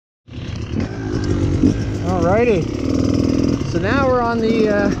Alrighty, so now we're on the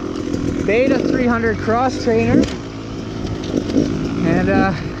Beta 300 cross trainer, and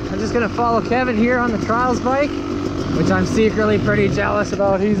I'm just gonna follow Kevin here on the trials bike, which I'm secretly pretty jealous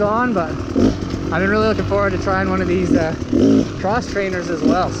about he's on, but I've been really looking forward to trying one of these cross trainers as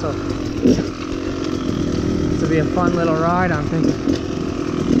well. So this will be a fun little ride, I'm thinking.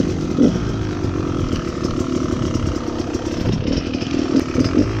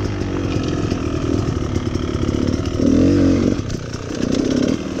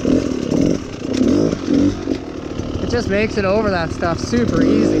 It just makes it over that stuff super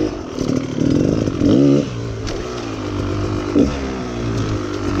easy.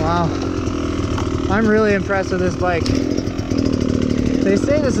 Wow, I'm really impressed with this bike. They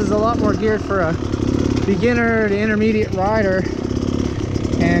say this is a lot more geared for a beginner to intermediate rider,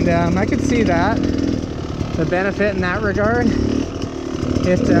 and I could see that, the benefit in that regard.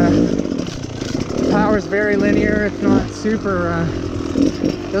 It power is very linear. It's not super,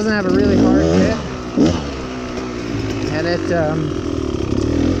 doesn't have a really hard hit, and it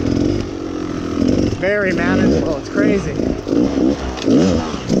very manageable. It's crazy.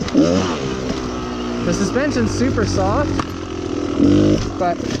 The suspension's super soft,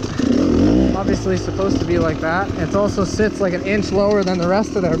 but obviously supposed to be like that. It also sits like an inch lower than the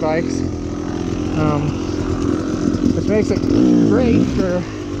rest of their bikes, which makes it great for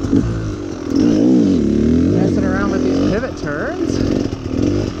messing around with these pivot turns.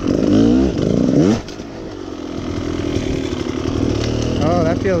 Oh,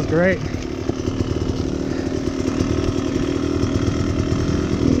 that feels great.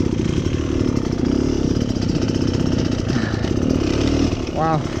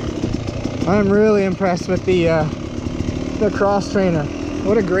 Wow, I'm really impressed with the cross trainer.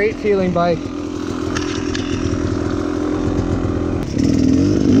 What a great feeling bike.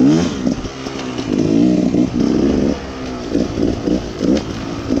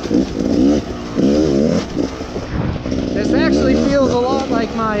 This actually feels a lot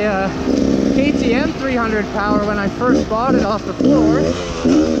like my KTM 300 power when I first bought it off the floor.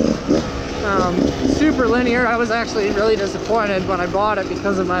 Super linear. I was actually really disappointed when I bought it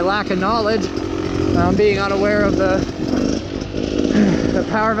because of my lack of knowledge, being unaware of the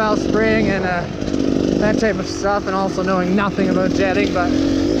power valve spring and that type of stuff, and also knowing nothing about jetting. But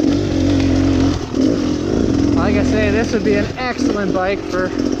like I say, this would be an excellent bike for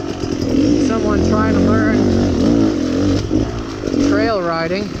someone trying to learn trail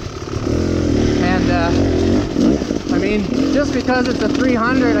riding. And I mean, just because it's a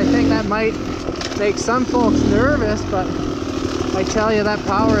 300, I think that might make some folks nervous, but I tell you, that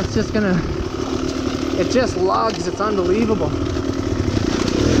power, it's just gonna, it just lugs. It's unbelievable.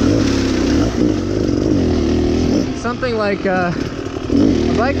 Something like a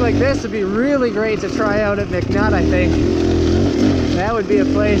bike like this would be really great to try out at McNutt. I think that would be a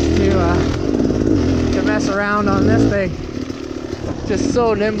place to mess around on this thing. Just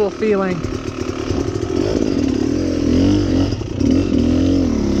so nimble feeling.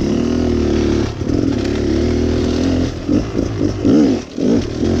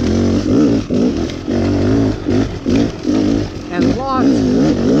 And lots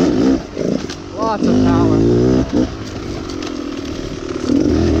of power.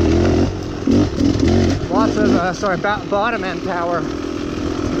 Lots of bottom end power.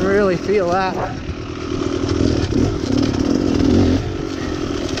 You really feel that.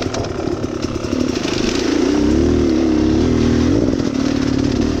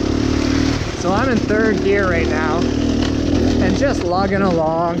 So I'm in third gear right now and just lugging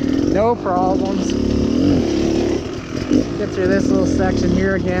along, no problems. Get through this little section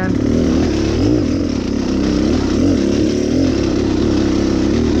here again.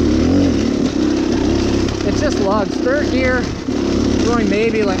 It just lugs. Third gear, going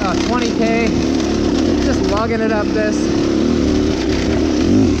maybe like 20k, just lugging it up this.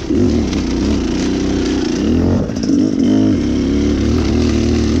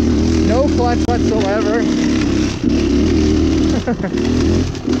 No clutch whatsoever.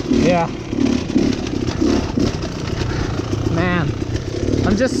 Yeah. Man,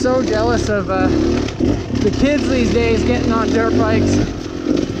 I'm just so jealous of the kids these days getting on dirt bikes.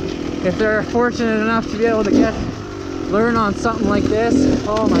 If they're fortunate enough to be able to learn on something like this,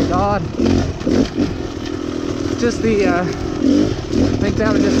 oh my god. Just the, I think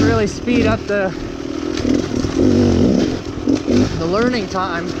that would just really speed up the learning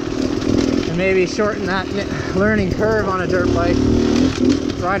time, and maybe shorten that learning curve on a dirt bike,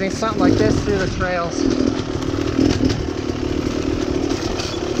 riding something like this through the trails.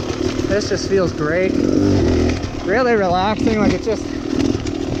 This just feels great, really relaxing. Like, it just,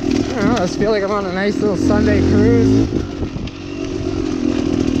 I don't know, I just feel like I'm on a nice little Sunday cruise.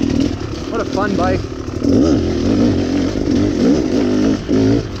 What a fun bike.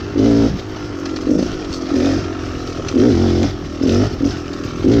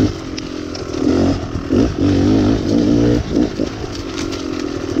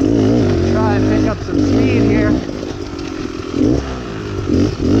 Try and pick up some speed here.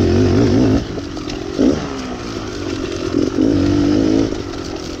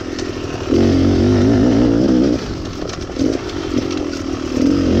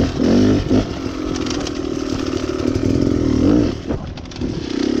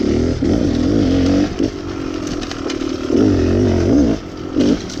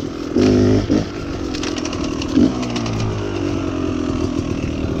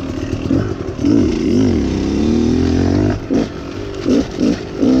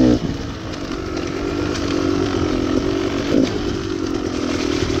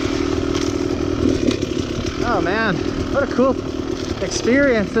 Oh man, what a cool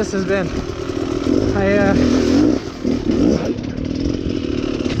experience this has been. I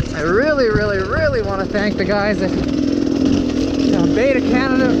really want to thank the guys at Beta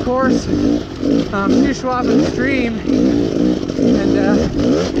Canada, of course, Shuswap and Stream, and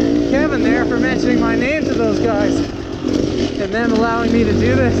Kevin there for mentioning my name to those guys, and them allowing me to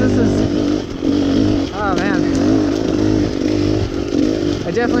do this. This is, oh man,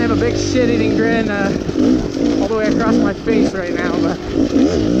 I definitely have a big shit-eating grin all the way across my face right now, but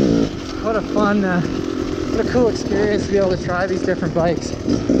what a fun, what a cool experience to be able to try these different bikes.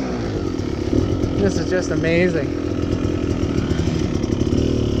 This is just amazing.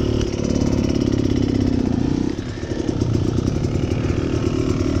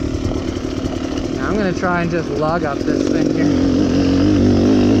 Now I'm going to try and just lug up this thing here.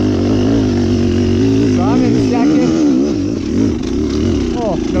 So I'm in second.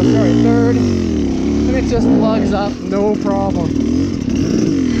 Oh, no, sorry, third. And it just lugs up, no problem.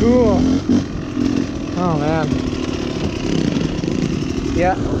 Cool. Oh man.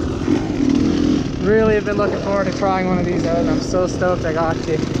 Yeah. Really have been looking forward to trying one of these out, and I'm so stoked I got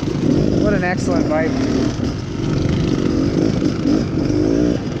to. What an excellent bike.